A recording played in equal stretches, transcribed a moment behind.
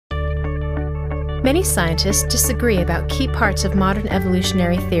Many scientists disagree about key parts of modern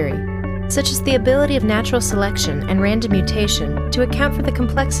evolutionary theory, such as the ability of natural selection and random mutation to account for the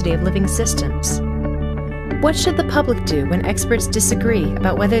complexity of living systems. What should the public do when experts disagree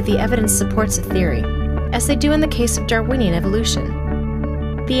about whether the evidence supports a theory, as they do in the case of Darwinian evolution?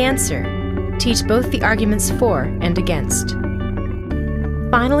 The answer: teach both the arguments for and against.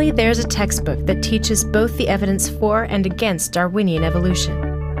 Finally, there's a textbook that teaches both the evidence for and against Darwinian evolution.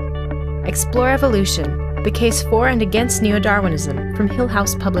 Explore Evolution: The Case For and Against Neo-Darwinism from Hill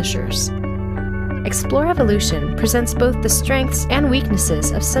House Publishers. Explore Evolution presents both the strengths and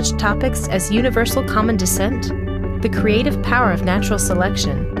weaknesses of such topics as universal common descent, the creative power of natural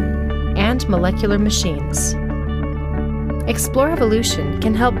selection, and molecular machines. Explore Evolution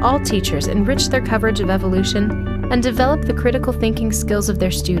can help all teachers enrich their coverage of evolution and develop the critical thinking skills of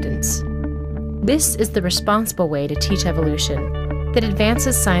their students. This is the responsible way to teach evolution that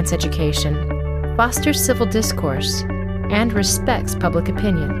advances science education, fosters civil discourse, and respects public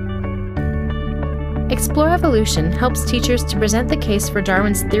opinion. Explore Evolution helps teachers to present the case for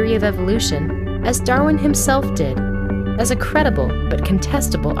Darwin's theory of evolution, as Darwin himself did, as a credible but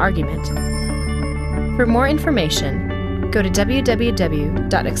contestable argument. For more information, go to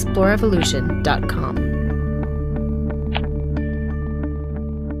www.exploreevolution.com.